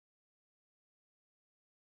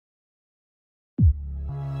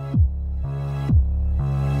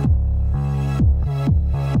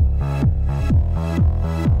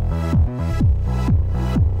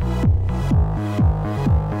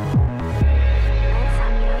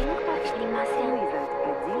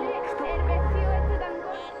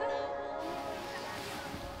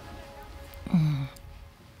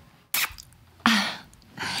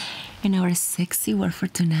Our sexy word for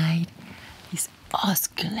tonight is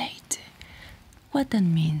osculate. What that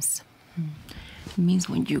means? It means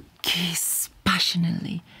when you kiss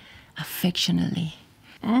passionately, affectionately.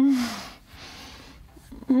 I'm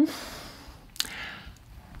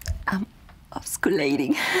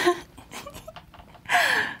osculating.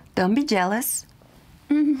 Don't be jealous.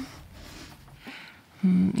 It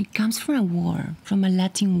comes from a word, from a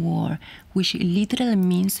Latin word, which literally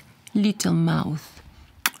means little mouth.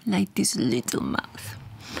 Like this little mouth.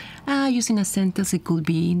 Using a sentence, it could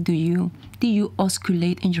be, did you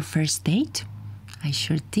osculate in your first date? I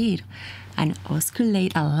sure did. And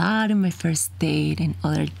osculate a lot in my first date and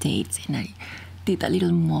other dates, and I did a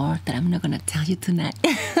little more that I'm not gonna tell you tonight.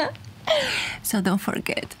 So don't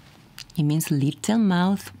forget, it means little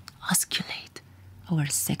mouth, osculate, our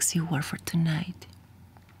sexy word for tonight.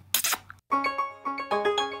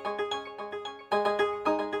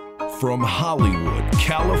 From Hollywood,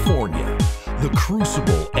 California, the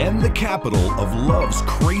crucible and the capital of love's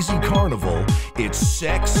crazy carnival, it's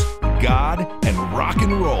sex, God, and rock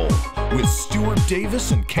and roll with Stuart Davis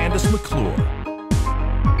and Kandyse McClure.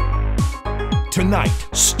 Tonight,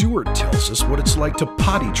 Stuart tells us what it's like to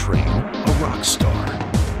potty train a rock star.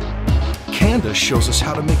 Kandyse shows us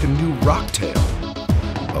how to make a new Rocktail,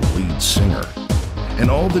 a lead singer, and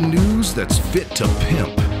all the news that's fit to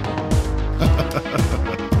pimp.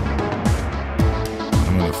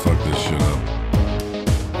 I'm gonna fuck this shit up.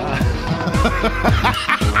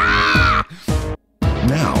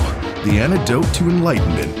 Now, the antidote to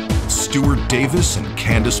enlightenment, Stuart Davis and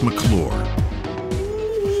Kandyse McClure.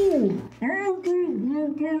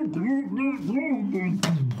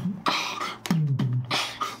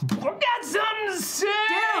 I've got something to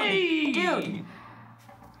say! Dude.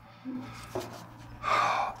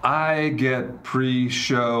 I get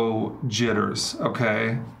pre-show jitters,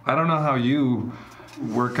 okay? I don't know how you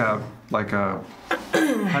work out like a...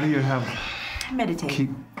 How do you have... Meditate.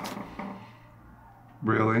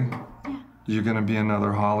 Really? Yeah. You're gonna be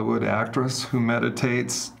another Hollywood actress who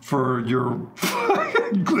meditates for your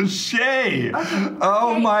cliche. Okay.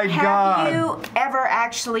 Oh my God. Have you ever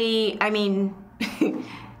actually, I mean,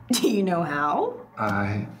 do you know how?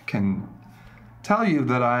 I can tell you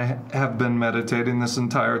that I have been meditating this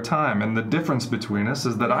entire time, and the difference between us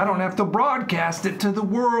is that I don't have to broadcast it to the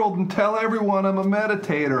world and tell everyone I'm a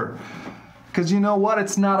meditator. Because you know what?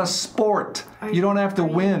 It's not a sport. You don't have to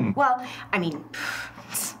win. Well, I mean,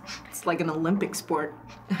 it's like an Olympic sport,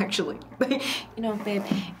 actually. But, you know, babe,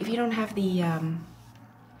 if you don't have the, you know,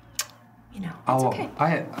 it's okay. I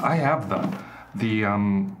have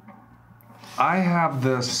I have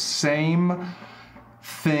the same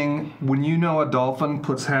thing when you know a dolphin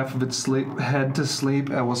puts half of its head to sleep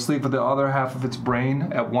and will sleep with the other half of its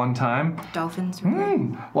brain at one time. Dolphins?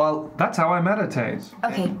 Well, that's how I meditate.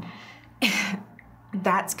 Okay.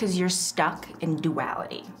 That's because you're stuck in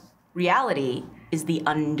duality. Reality is the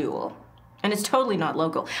undual. And it's totally not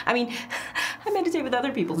local. I mean, I meditate with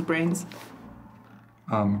other people's brains.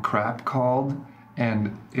 Crap called,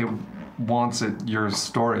 and it wants your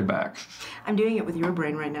story back. I'm doing it with your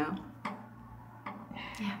brain right now.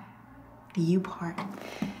 Yeah. The you part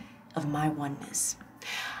of my oneness.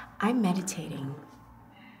 I'm meditating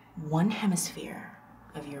one hemisphere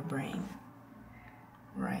of your brain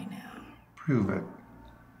right now. Prove it.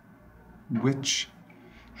 Which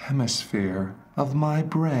hemisphere of my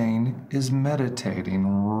brain is meditating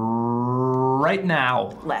right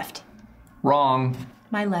now? Left. Wrong.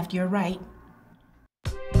 My left, your right.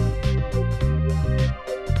 Now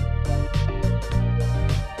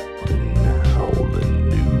the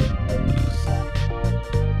news.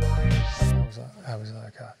 I was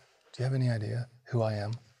like, do you have any idea who I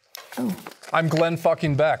am? Oh. I'm Glenn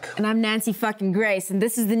fucking Beck. And I'm Nancy fucking Grace, and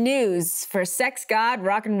this is the news for Sex, God,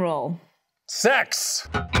 Rock and Roll. Sex!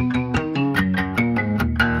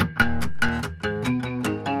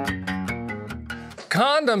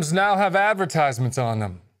 Condoms now have advertisements on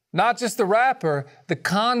them. Not just the wrapper, the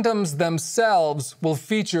condoms themselves will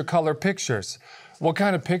feature color pictures. What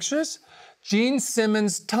kind of pictures? Gene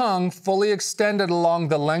Simmons' tongue fully extended along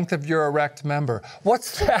the length of your erect member.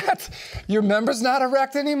 What's that? Your member's not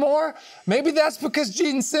erect anymore? Maybe that's because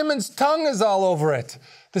Gene Simmons' tongue is all over it.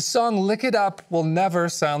 The song Lick It Up will never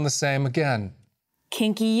sound the same again.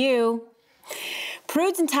 Kinky you.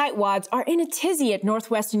 Prudes and tightwads are in a tizzy at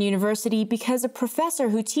Northwestern University because a professor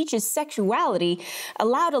who teaches sexuality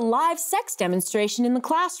allowed a live sex demonstration in the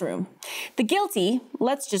classroom. The guilty,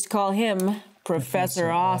 let's just call him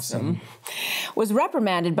Professor Awesome, was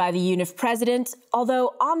reprimanded by the UNIF president,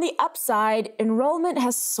 although on the upside, enrollment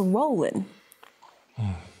has swollen.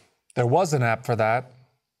 There was an app for that.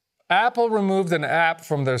 Apple removed an app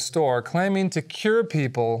from their store claiming to cure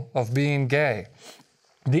people of being gay.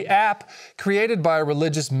 The app, created by a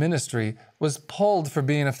religious ministry, was pulled for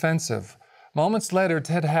being offensive. Moments later,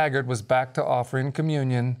 Ted Haggard was back to offering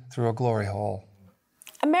communion through a glory hole.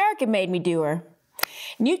 America made me do her.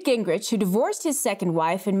 Newt Gingrich, who divorced his second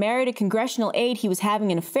wife and married a congressional aide he was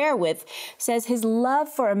having an affair with, says his love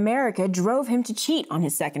for America drove him to cheat on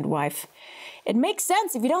his second wife. It makes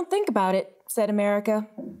sense if you don't think about it, said America.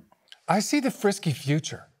 I see the frisky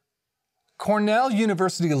future. Cornell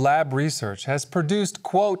University lab research has produced,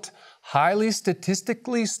 quote, highly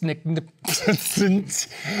statistically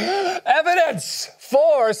evidence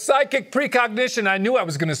for psychic precognition. I knew I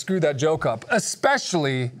was going to screw that joke up,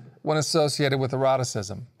 especially when associated with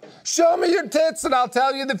eroticism. Show me your tits and I'll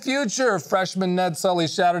tell you the future, freshman Ned Sully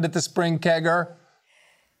shouted at the spring kegger.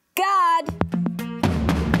 God!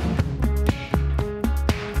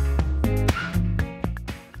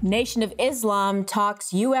 Nation of Islam talks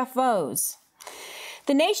UFOs.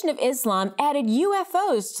 The Nation of Islam added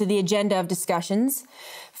UFOs to the agenda of discussions.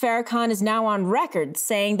 Farrakhan is now on record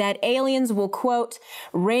saying that aliens will, quote,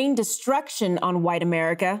 rain destruction on white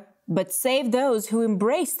America, but save those who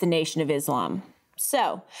embrace the Nation of Islam.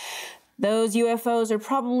 So, those UFOs are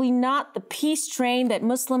probably not the peace train that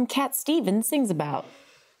Muslim Cat Stevens sings about.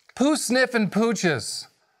 Poo sniffing pooches.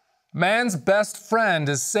 Man's best friend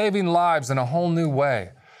is saving lives in a whole new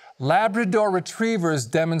way. Labrador retrievers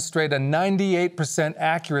demonstrate a 98%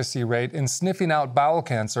 accuracy rate in sniffing out bowel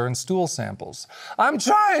cancer in stool samples. I'm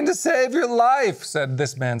trying to save your life, said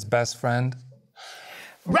this man's best friend.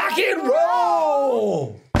 Rock and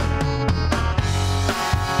roll!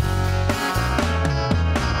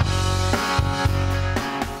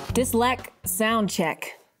 Dyslec sound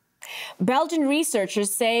check. Belgian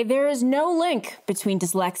researchers say there is no link between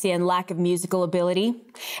dyslexia and lack of musical ability.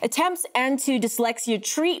 Attempts to dyslexia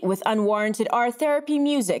treat with unwarranted art therapy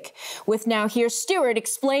music, with now here's Stuart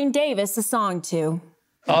explain Davis a song to.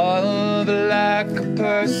 All the lack of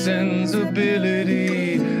person's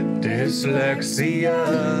ability, dyslexia,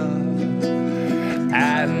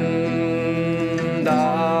 and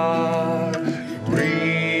our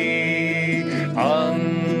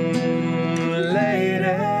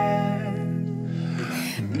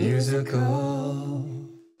musical.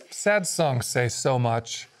 Sad songs say so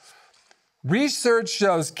much. Research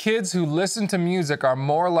shows kids who listen to music are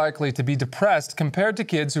more likely to be depressed compared to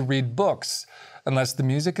kids who read books, unless the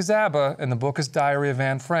music is ABBA and the book is Diary of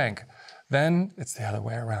Anne Frank. Then it's the other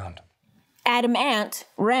way around. Adam Ant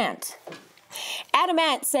rant. Adam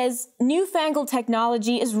Ant says newfangled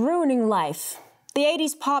technology is ruining life. The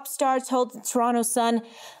 80s pop star told the Toronto Sun,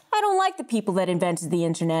 I don't like the people that invented the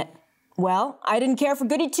internet. Well, I didn't care for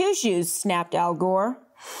goody two-shoes, snapped Al Gore.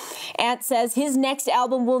 Ant says his next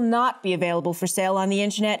album will not be available for sale on the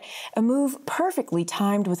internet, a move perfectly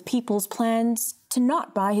timed with people's plans to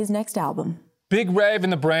not buy his next album. Big rave in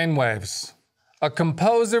the brainwaves. A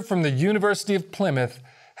composer from the University of Plymouth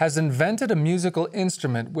has invented a musical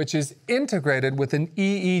instrument which is integrated with an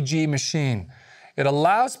EEG machine. It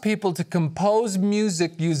allows people to compose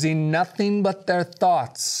music using nothing but their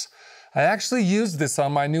thoughts. I actually used this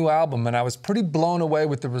on my new album, and I was pretty blown away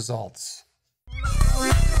with the results.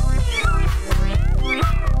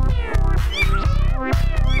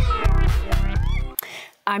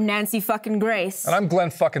 I'm Nancy fucking Grace. And I'm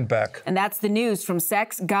Glenn fucking Beck. And that's the news from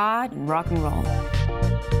sex, God, and rock and roll.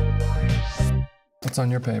 What's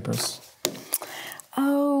on your papers?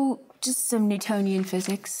 Oh, just some Newtonian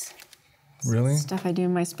physics. Really? Stuff I do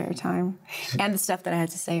in my spare time. And the stuff that I had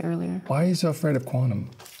to say earlier. Why are you so afraid of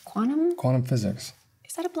quantum? Quantum? Quantum physics.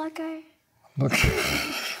 Is that a black guy? Look.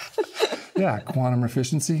 Yeah, Quantum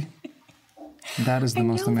Efficiency. That is the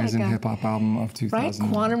most amazing hip-hop album of 2000.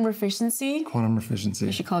 Right? Quantum Efficiency? Quantum Efficiency.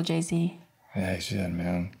 You should call Jay-Z. Yeah, you should,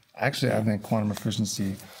 man. Actually, I think Quantum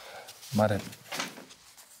Efficiency might have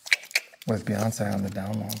with Beyonce on the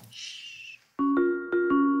down low.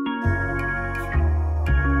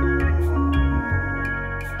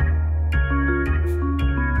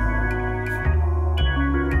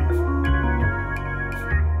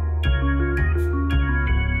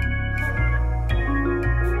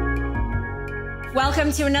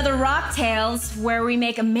 Welcome to another Rocktails, where we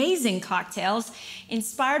make amazing cocktails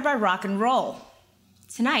inspired by rock and roll.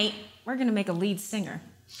 Tonight, we're gonna make a lead singer.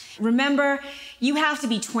 Remember, you have to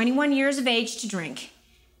be 21 years of age to drink,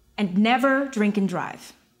 and never drink and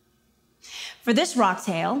drive. For this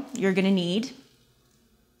Rocktail, you're gonna need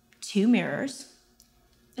 2 mirrors,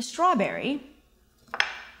 a strawberry,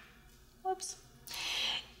 whoops,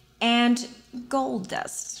 and gold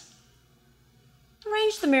dust.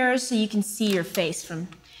 Arrange the mirrors so you can see your face from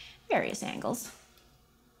various angles.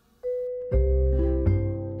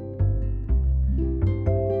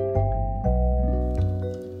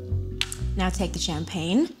 Now take the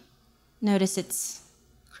champagne. Notice it's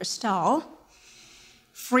Cristal.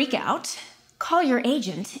 Freak out. Call your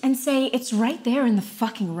agent and say it's right there in the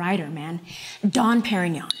fucking rider, man. Dom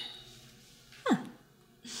Perignon. Huh.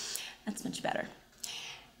 That's much better.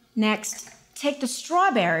 Next, take the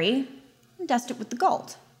strawberry and dust it with the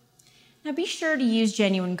gold. Now be sure to use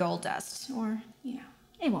genuine gold dust, or,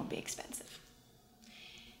 it won't be expensive.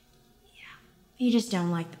 Yeah, you just don't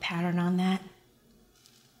like the pattern on that.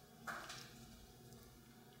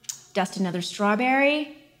 Dust another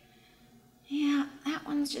strawberry. Yeah, that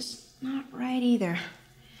one's just not right either.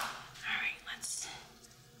 All right, let's...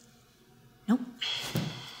 Nope.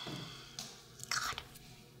 God.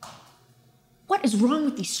 What is wrong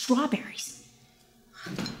with these strawberries?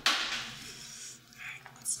 All right,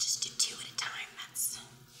 let's just do 2 at a time. That's...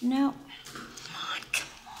 No. Come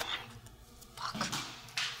on.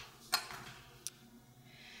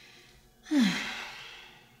 Look.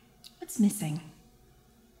 What's missing?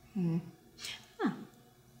 Oh.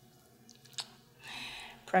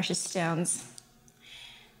 Precious stones.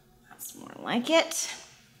 That's more like it.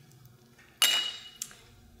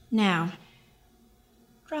 Now,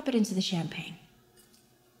 drop it into the champagne.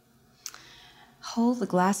 Hold the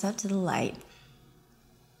glass up to the light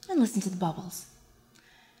and listen to the bubbles.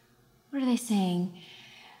 What are they saying?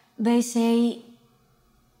 They say,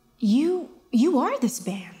 you are this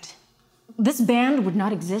band. This band would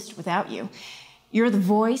not exist without you. You're the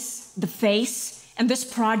voice, the face, and this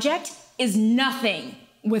project is nothing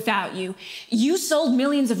without you. You sold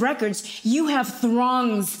millions of records. You have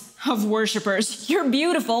throngs of worshipers. You're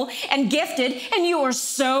beautiful and gifted, and you are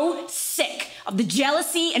so sick of the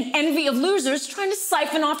jealousy and envy of losers trying to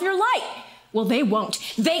siphon off your light. Well, they won't.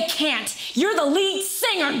 They can't. You're the lead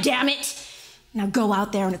singer, damn it. Now go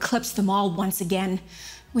out there and eclipse them all once again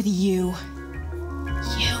with you.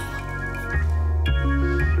 You.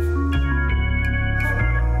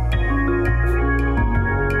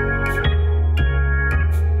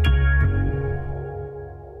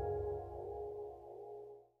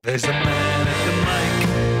 There's a man at the mic,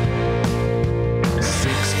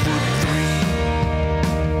 6'3",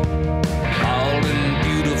 bald and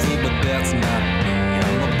beautiful, but that's not me.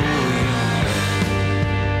 I'm a boy.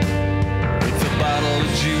 It's a bottle of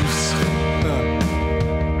juice,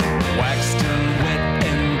 waxed and wet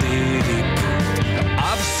and daily proof.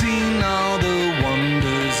 I've seen all the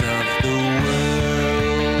wonders of the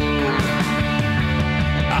world.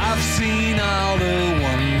 I've seen all the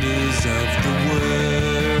wonders of the world.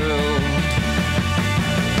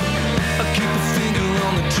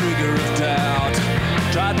 Trigger of doubt.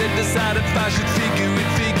 Tried to decide if I should figure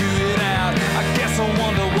it out. I guess I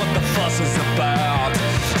wonder what the fuss is about.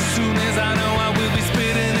 As soon as I know I will be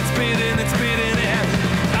spitting it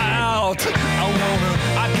out. I wanna,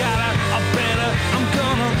 I gotta, I better, I'm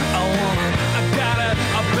gonna, I wanna, I gotta,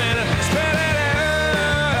 I better spit it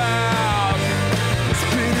out.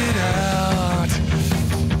 Spit it out.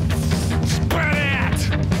 Spit it.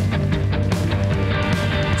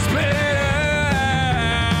 Spit it.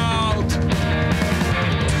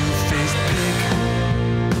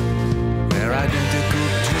 Identical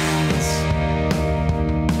twins.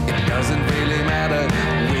 It doesn't really matter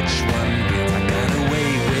which one wins. I got away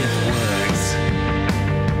with words.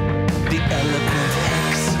 The eloquent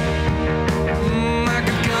hex. I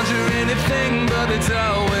could conjure anything, but it's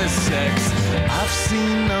always sex. I've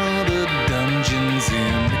seen all the dungeons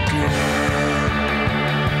in the ground.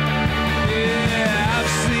 Yeah,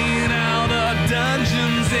 I've seen all the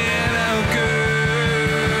dungeons in a girl.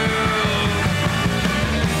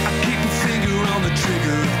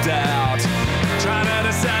 Trigger of doubt. Trying to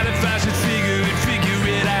decide if I should figure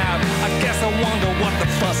it out. I guess I wonder what the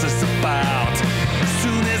fuss is about. As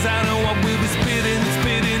soon as I know I will be spitting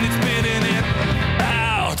it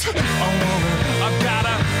out. I wanna, I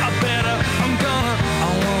gotta, I better, I'm gonna, I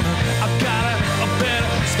wanna, I gotta, I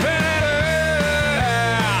better spit it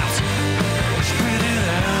out. Spit it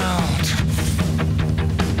out.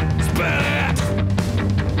 Spit it.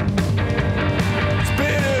 Spit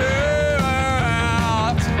it.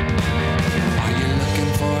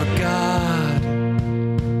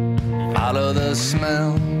 Follow the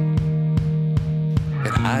smell.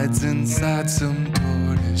 It hides inside some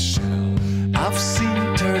tortoise shell. I've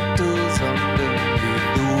seen turtles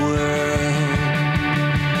underneath the world.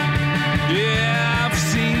 Yeah, I've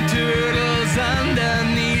seen turtles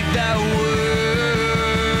underneath the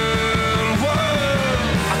world. Whoa.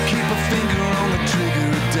 I keep a finger on the trigger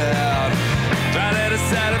of doubt. Try to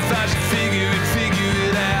decide if I should figure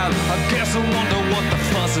it out. I guess I wonder what the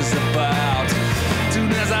fuss is about. Soon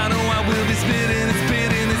as I know I will be spitting it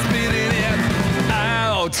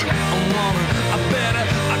out. I wanna, I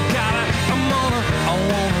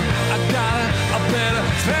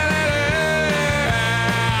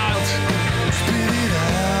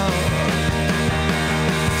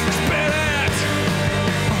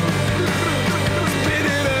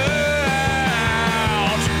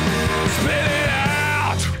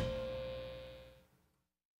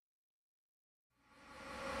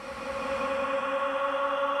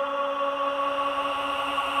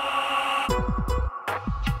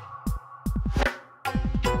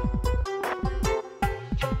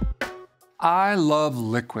I love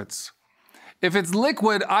liquids. If it's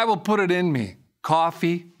liquid, I will put it in me.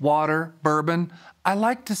 Coffee, water, bourbon. I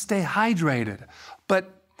like to stay hydrated,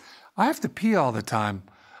 but I have to pee all the time.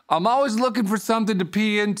 I'm always looking for something to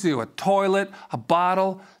pee into, a toilet, a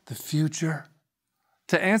bottle, the future.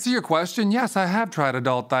 To answer your question, yes, I have tried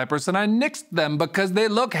adult diapers, and I nixed them because they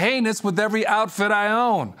look heinous with every outfit I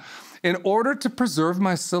own. In order to preserve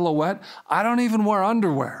my silhouette, I don't even wear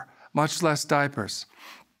underwear, much less diapers.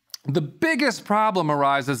 The biggest problem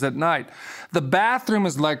arises at night. The bathroom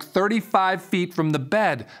is like 35 feet from the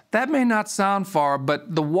bed. That may not sound far,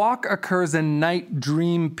 but the walk occurs in night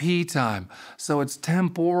dream pee time, so it's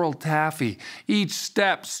temporal taffy. Each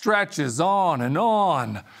step stretches on and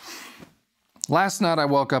on. Last night I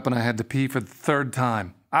woke up and I had to pee for the third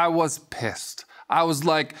time. I was pissed. I was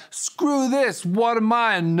like, screw this, what am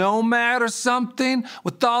I, a nomad or something?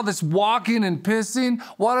 With all this walking and pissing?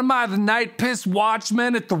 What am I, the night piss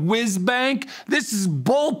watchman at the whiz bank? This is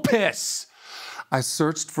bull piss. I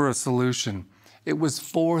searched for a solution. It was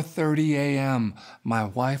 4:30 a.m. My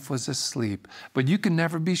wife was asleep, but you can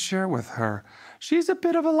never be sure with her. She's a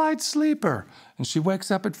bit of a light sleeper, and she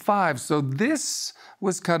wakes up at 5, so this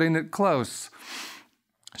was cutting it close.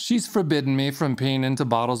 She's forbidden me from peeing into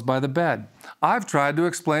bottles by the bed. I've tried to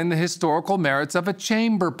explain the historical merits of a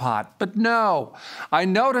chamber pot, but no. I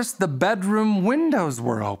noticed the bedroom windows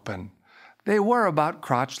were open. They were about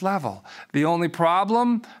crotch level. The only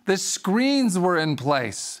problem? The screens were in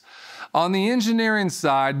place. On the engineering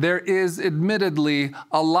side, there is admittedly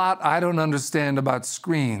a lot I don't understand about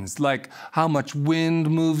screens, like how much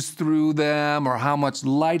wind moves through them or how much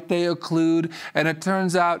light they occlude, and it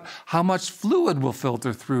turns out how much fluid will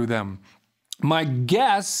filter through them. My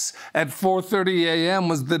guess at 4:30 a.m.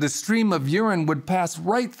 was that a stream of urine would pass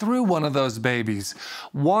right through one of those babies,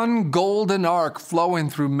 one golden arc flowing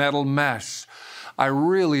through metal mesh. I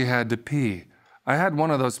really had to pee. I had one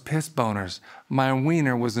of those piss boners. My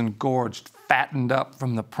wiener was engorged, fattened up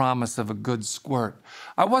from the promise of a good squirt.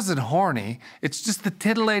 I wasn't horny. It's just the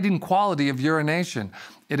titillating quality of urination.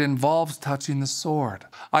 It involves touching the sword.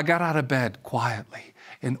 I got out of bed quietly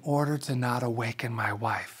in order to not awaken my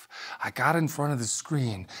wife. I got in front of the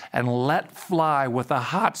screen and let fly with a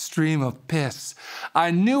hot stream of piss.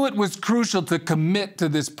 I knew it was crucial to commit to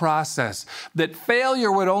this process, that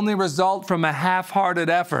failure would only result from a half-hearted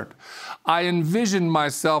effort. I envisioned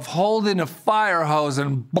myself holding a fire hose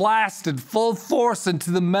and blasted full force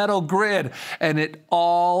into the metal grid, and it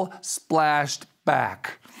all splashed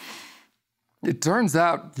back. It turns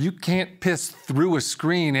out you can't piss through a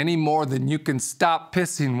screen any more than you can stop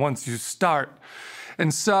pissing once you start.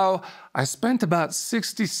 And so I spent about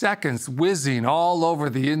 60 seconds whizzing all over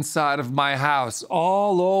the inside of my house,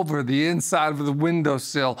 all over the inside of the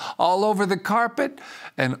windowsill, all over the carpet,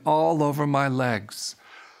 and all over my legs.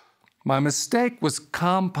 My mistake was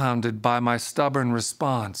compounded by my stubborn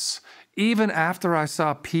response. Even after I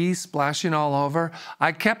saw pee splashing all over,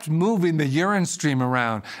 I kept moving the urine stream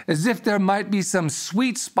around, as if there might be some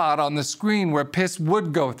sweet spot on the screen where piss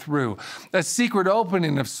would go through, a secret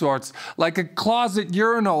opening of sorts, like a closet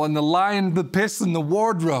urinal in the lion, the piss, and the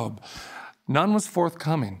wardrobe. None was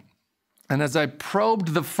forthcoming. And as I probed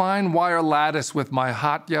the fine wire lattice with my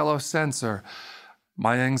hot yellow sensor,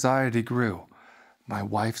 my anxiety grew. My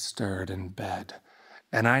wife stirred in bed,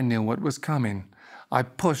 and I knew what was coming. I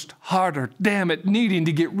pushed harder, damn it, needing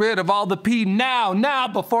to get rid of all the pee now,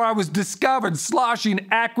 before I was discovered sloshing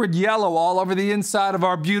acrid yellow all over the inside of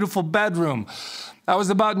our beautiful bedroom. I was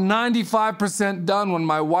about 95% done when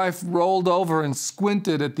my wife rolled over and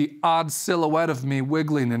squinted at the odd silhouette of me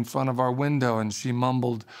wiggling in front of our window, and she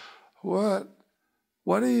mumbled, What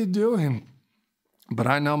are you doing? But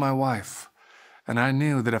I know my wife, and I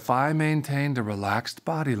knew that if I maintained a relaxed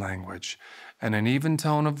body language and an even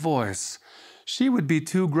tone of voice, she would be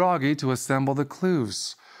too groggy to assemble the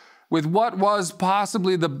clues. With what was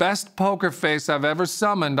possibly the best poker face I've ever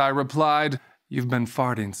summoned, I replied, You've been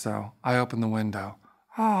farting, so I opened the window.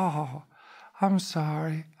 Oh, I'm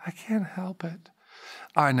sorry. I can't help it.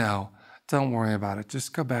 I know. Don't worry about it.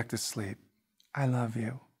 Just go back to sleep. I love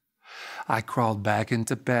you. I crawled back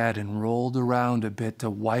into bed and rolled around a bit to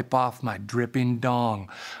wipe off my dripping dong.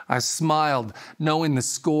 I smiled, knowing the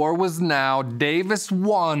score was now Davis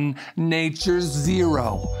 1, Nature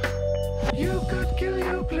 0. You could kill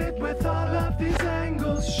Euclid with all of these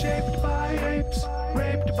angles, shaped by apes,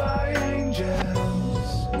 raped by angels.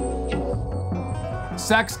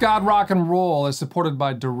 Sex, God, Rock, and Roll is supported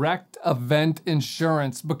by Direct Event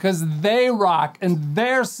Insurance because they rock and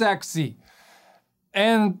they're sexy.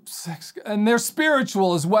 And they're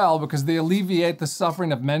spiritual as well because they alleviate the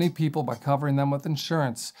suffering of many people by covering them with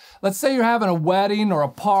insurance. Let's say you're having a wedding or a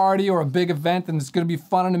party or a big event and it's gonna be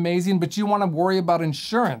fun and amazing, but you wanna worry about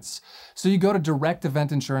insurance. So you go to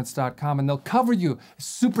directeventinsurance.com and they'll cover you. It's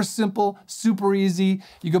super simple, super easy.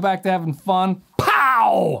 You go back to having fun,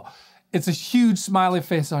 pow! It's a huge smiley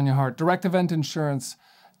face on your heart.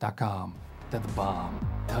 directeventinsurance.com. They're the bomb.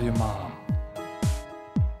 Tell your mom.